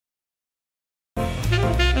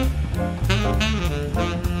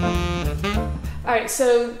right,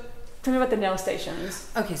 so tell me about the nail stations.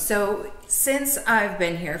 Okay, so since I've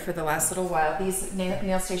been here for the last little while, these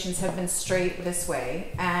nail stations have been straight this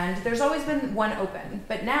way, and there's always been one open.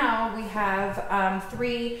 But now we have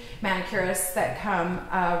 3 manicurists that come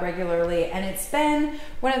regularly, and it's been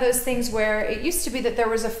one of those things where it used to be that there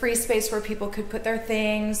was a free space where people could put their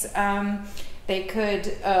things. They could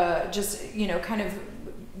just, you know, kind of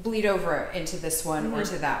bleed over into this one or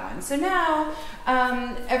to that one. So now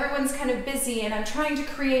everyone's kind of busy, and I'm trying to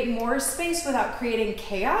create more space without creating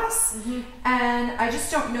chaos. And I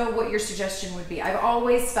just don't know what your suggestion would be. I've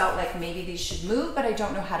always felt like maybe these should move, but I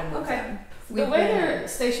don't know how to move them. The way they're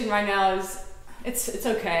stationed right now is it's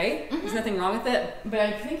okay. There's nothing wrong with it. But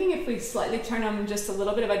I'm thinking if we slightly turn them just a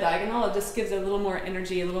little bit of a diagonal, it just gives it a little more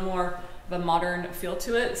energy, a little more of a modern feel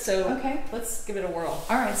to it. So let's give it a whirl.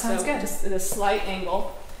 All right, sounds good. Just at a slight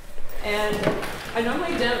angle. And I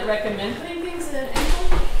normally don't recommend putting things at an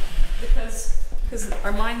angle because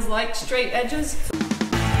our minds like straight edges.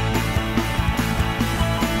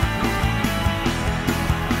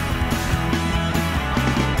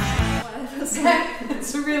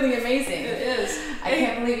 It's really amazing. It is. I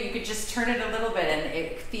can't believe you could just turn it a little bit and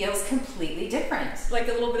it feels completely different. Like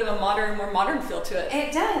a little bit of a more modern feel to it.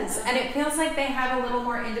 It does. And it feels like they have a little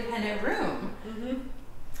more independent room.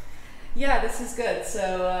 Yeah, this is good.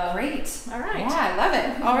 So great. All right. Yeah, I love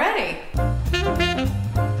it already.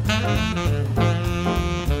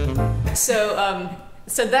 So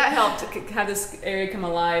that helped have this area come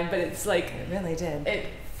alive, but it's like it really did. It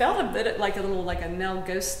felt a bit like a nail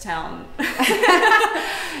ghost town.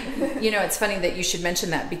 You know, it's funny that you should mention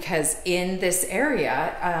that, because in this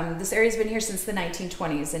area's been here since the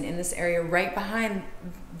 1920s, and in this area right behind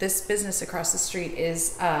this business across the street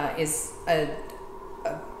is it's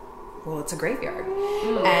a graveyard.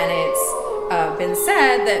 And it's been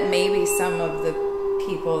said that maybe some of the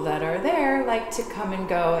people that are there like to come and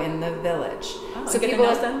go in the village. So people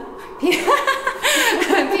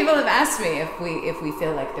have asked me if we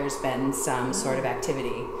feel like there's been some sort of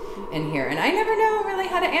activity in here, and I never know really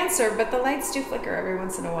how to answer, but the lights do flicker every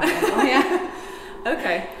once in a while. Yeah.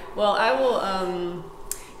 Okay. Well, I will.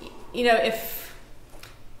 You know,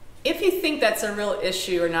 if you think that's a real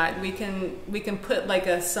issue or not, we can put like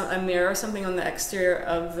a mirror or something on the exterior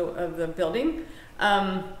of the building.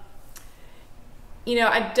 You know,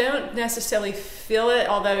 I don't necessarily feel it,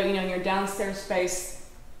 although, you know, in your downstairs space,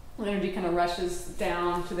 energy kind of rushes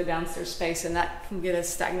down to the downstairs space, and that can get a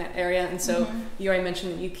stagnant area. And so you already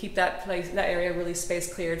mentioned that you keep that area really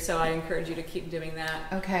space cleared, so I encourage you to keep doing that.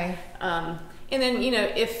 Okay. And then, you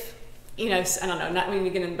know, I don't know, not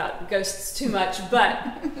really getting about ghosts too much, but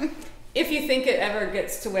if you think it ever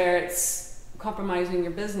gets to where it's compromising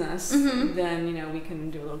your business, then, you know, we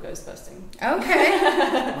can do a little ghost busting. Okay.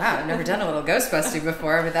 Wow, I've never done a little ghost busting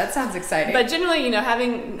before, but that sounds exciting. But generally, you know,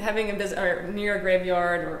 having a business or near a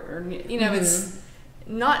graveyard or you know, it's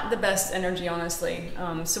not the best energy, honestly.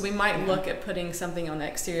 So we might look at putting something on the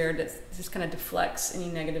exterior that just kind of deflects any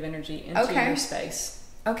negative energy into your space.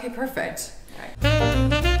 Okay, perfect. All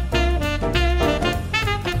right.